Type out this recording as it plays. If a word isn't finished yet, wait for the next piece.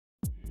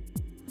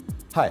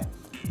Hi,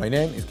 my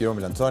name is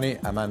Guillermo Milantoni.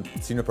 I'm a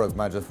Senior Product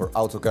Manager for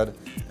AutoCAD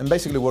and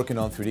basically working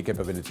on 3D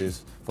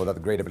capabilities for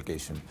that great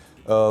application.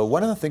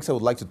 One of the things I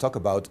would like to talk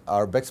about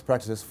are best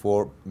practices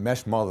for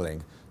mesh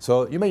modeling.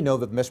 So you may know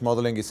that mesh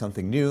modeling is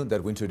something new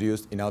that we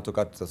introduced in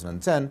AutoCAD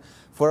 2010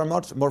 for a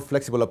much more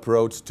flexible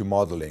approach to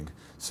modeling.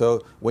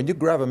 So when you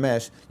grab a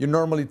mesh, you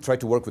normally try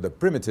to work with a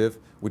primitive,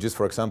 which is,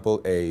 for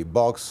example, a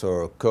box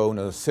or cone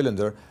or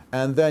cylinder,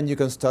 and then you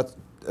can start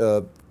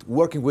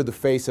working with the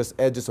faces,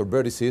 edges or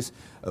vertices,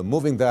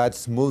 moving that,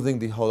 smoothing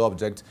the whole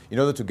object in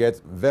order to get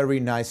very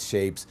nice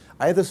shapes,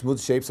 either smooth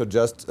shapes or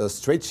just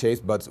straight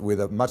shapes, but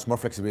with a much more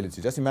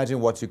flexibility. Just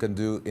imagine what you can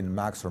do in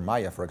Max or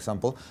Maya, for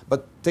example,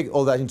 but take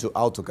all that into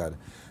AutoCAD.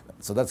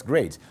 So that's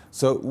great.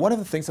 So one of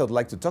the things I'd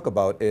like to talk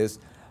about is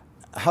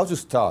how to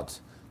start.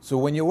 So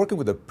when you're working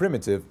with a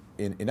primitive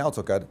in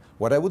AutoCAD,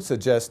 what I would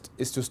suggest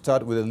is to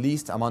start with the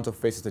least amount of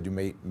faces that you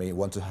may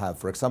want to have.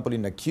 For example,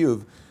 in a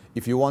cube,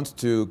 if you want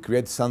to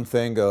create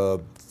something,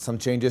 some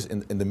changes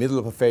in the middle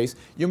of a face,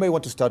 you may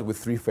want to start with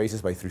 3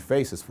 faces by 3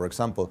 faces, for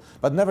example,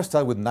 but never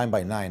start with 9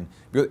 by 9.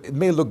 It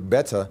may look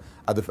better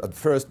at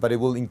first, but it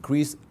will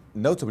increase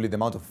notably the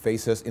amount of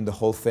faces in the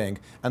whole thing,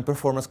 and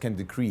performance can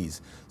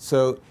decrease.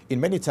 So in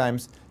many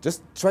times,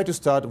 just try to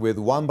start with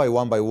 1 by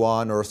 1 by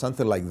 1 or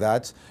something like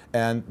that,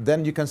 and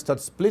then you can start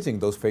splitting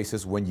those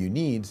faces when you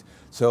need.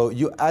 So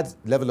you add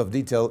level of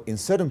detail in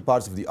certain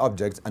parts of the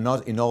object and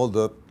not in all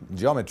the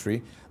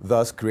geometry,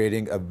 thus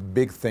creating a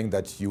big thing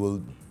that you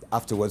will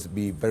afterwards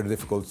be very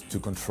difficult to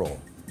control.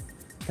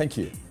 Thank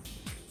you.